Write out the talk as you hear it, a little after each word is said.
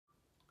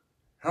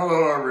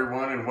Hello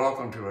everyone, and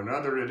welcome to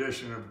another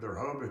edition of the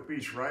Rehoboth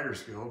Beach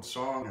Writers Guild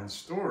Song and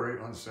Story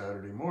on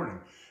Saturday morning.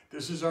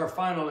 This is our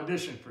final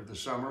edition for the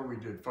summer. We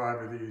did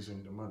 5 of these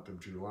in the month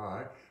of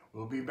July.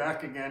 We'll be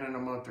back again in a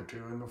month or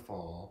two in the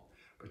fall.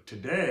 But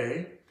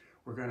today,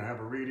 we're going to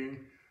have a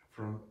reading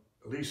from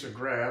Lisa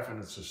Graff,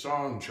 and it's a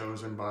song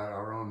chosen by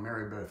our own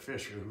Mary Beth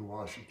Fisher, who,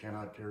 while she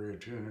cannot carry a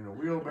tune in a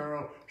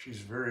wheelbarrow,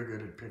 she's very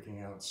good at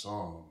picking out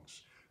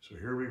songs. So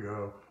here we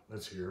go.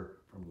 Let's hear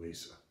from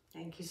Lisa.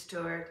 Thank you,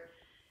 Stuart.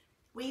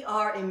 We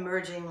are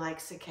emerging like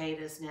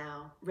cicadas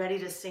now, ready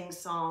to sing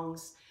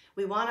songs.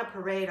 We want to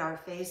parade our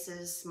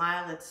faces,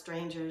 smile at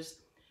strangers,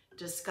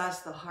 discuss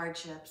the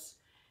hardships,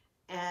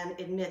 and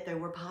admit there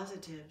were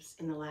positives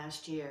in the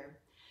last year.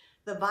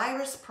 The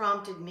virus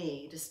prompted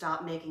me to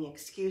stop making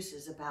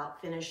excuses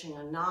about finishing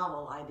a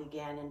novel I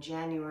began in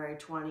January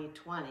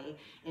 2020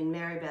 in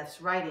Mary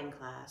Beth's writing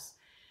class,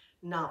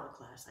 novel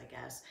class, I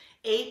guess.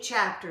 8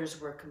 chapters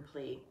were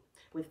complete,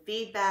 with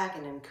feedback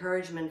and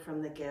encouragement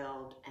from the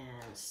Guild,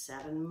 and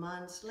 7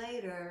 months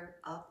later,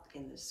 up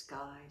in the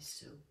sky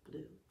so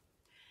blue.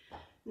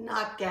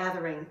 Not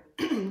gathering,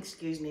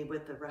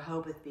 with the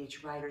Rehoboth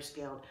Beach Writers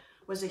Guild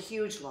was a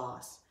huge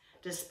loss,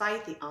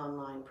 despite the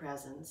online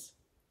presence.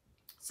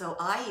 So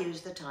I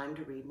used the time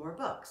to read more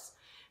books.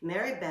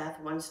 Mary Beth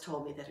once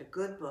told me that a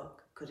good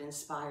book could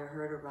inspire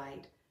her to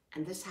write,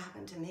 and this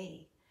happened to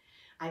me.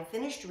 I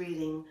finished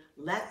reading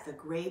Let the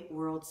Great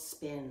World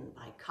Spin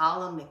by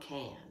Colin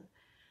McCann,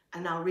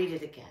 and I'll read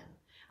it again.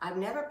 I've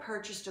never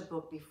purchased a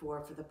book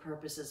before for the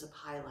purposes of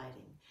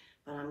highlighting,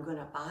 but I'm going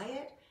to buy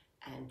it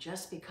and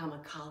just become a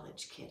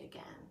college kid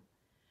again.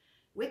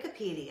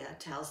 Wikipedia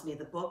tells me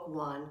the book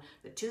won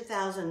the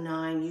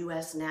 2009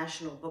 U.S.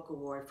 National Book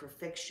Award for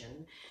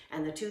Fiction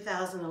and the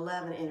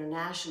 2011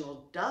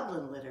 International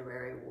Dublin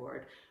Literary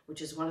Award,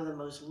 which is one of the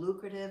most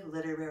lucrative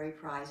literary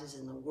prizes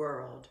in the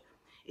world.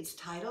 Its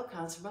title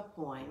comes from a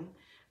poem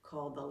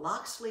called The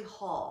Locksley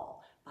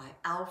Hall by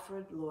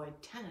Alfred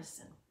Lloyd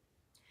Tennyson.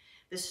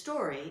 The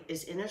story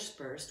is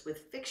interspersed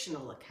with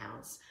fictional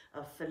accounts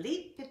of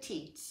Philippe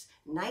Petit's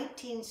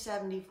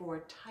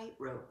 1974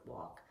 tightrope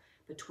walk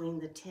between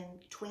the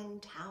Twin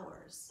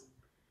Towers,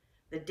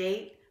 the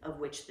date of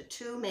which the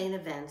 2 main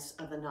events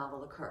of the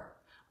novel occur,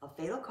 a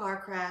fatal car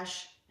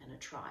crash and a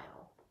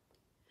trial.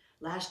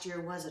 Last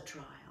year was a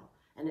trial,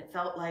 and it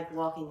felt like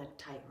walking a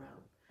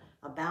tightrope,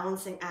 a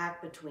balancing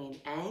act between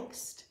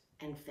angst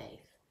and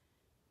faith.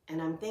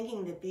 And I'm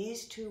thinking that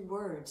these 2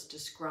 words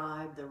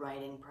describe the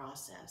writing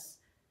process.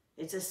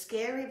 It's a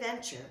scary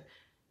venture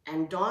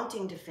and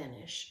daunting to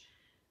finish.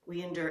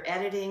 We endure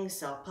editing,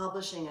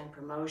 self-publishing, and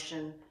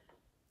promotion,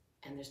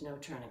 and there's no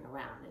turning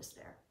around, is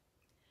there?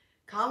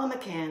 Colin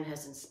McCann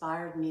has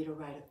inspired me to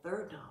write a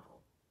 3rd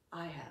novel.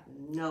 I have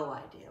no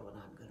idea what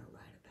I'm going to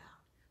write about,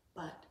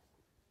 but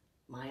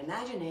my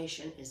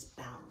imagination is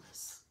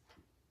boundless.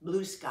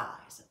 Blue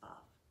skies above.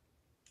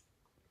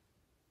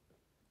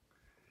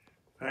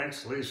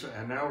 Thanks, Lisa.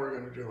 And now we're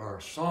going to do our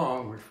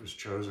song, which was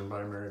chosen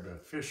by Mary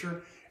Beth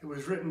Fisher. It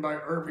was written by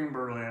Irving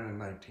Berlin in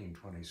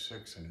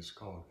 1926, and it's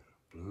called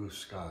Blue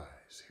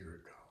Skies. Here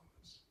it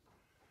comes.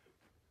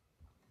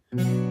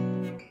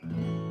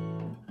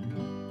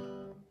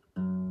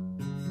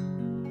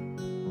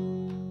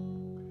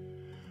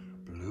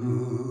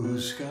 Blue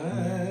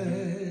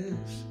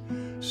skies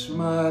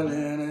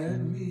smiling at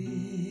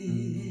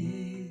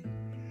me,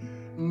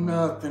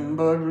 nothing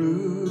but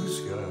blue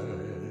skies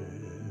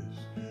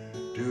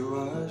do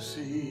I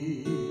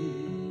see.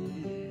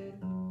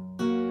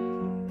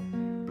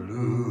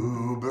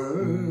 Bluebirds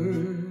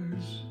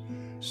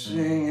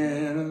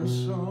singing a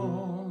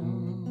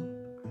song,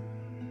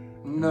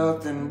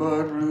 nothing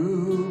but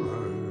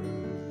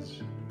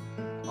bluebirds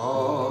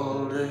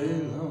all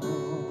day long.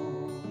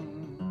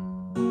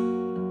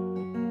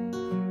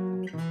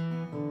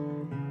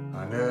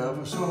 I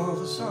never saw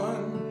the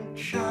sun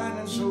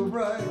shining so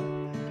bright,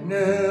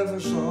 never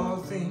saw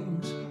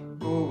things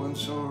going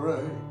so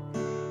right,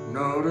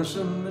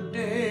 noticing the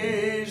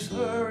days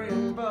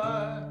hurrying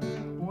by.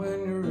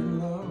 When you're in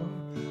love,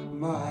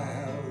 my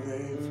how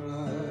they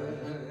fly.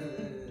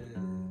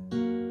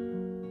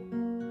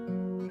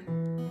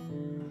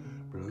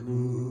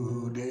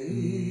 Blue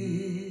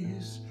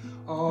days,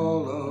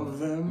 all of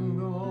them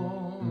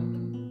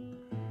gone,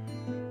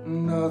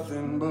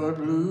 nothing but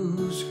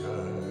blue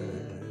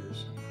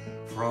skies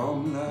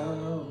from now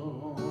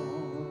on.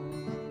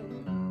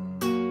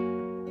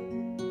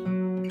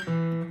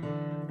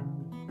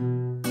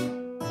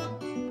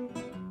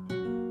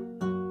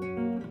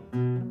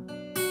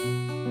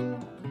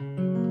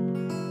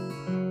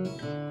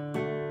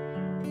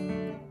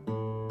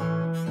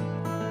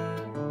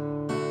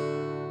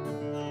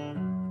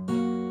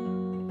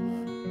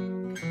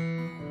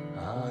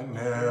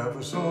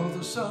 Never saw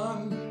the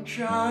sun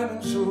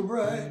shining so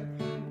bright,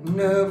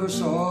 never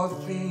saw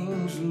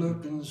things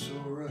looking so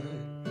right,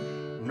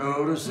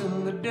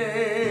 noticing the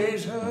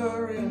days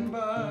hurrying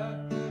by.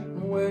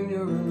 When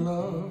you're in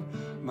love,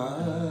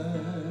 my,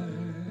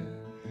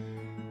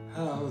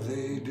 how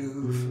they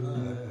do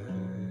fly.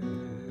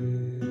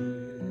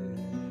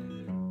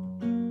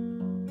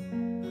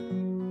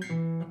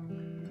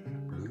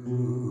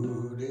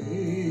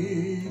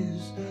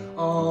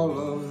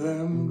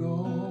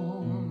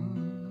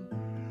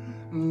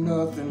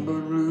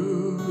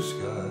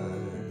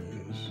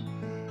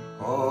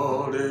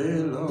 all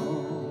day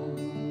long.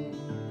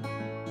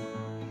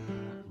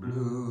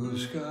 Blue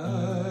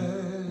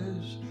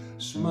skies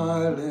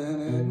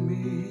smiling at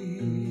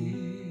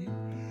me,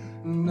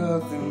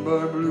 nothing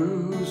but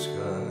blue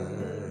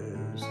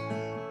skies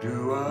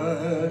do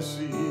I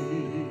see.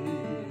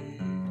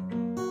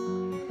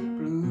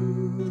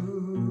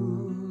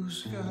 Blue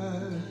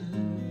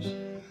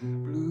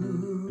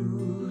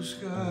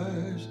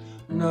skies,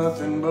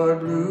 nothing but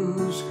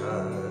blue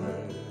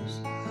skies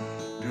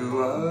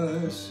do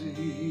I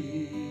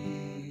see.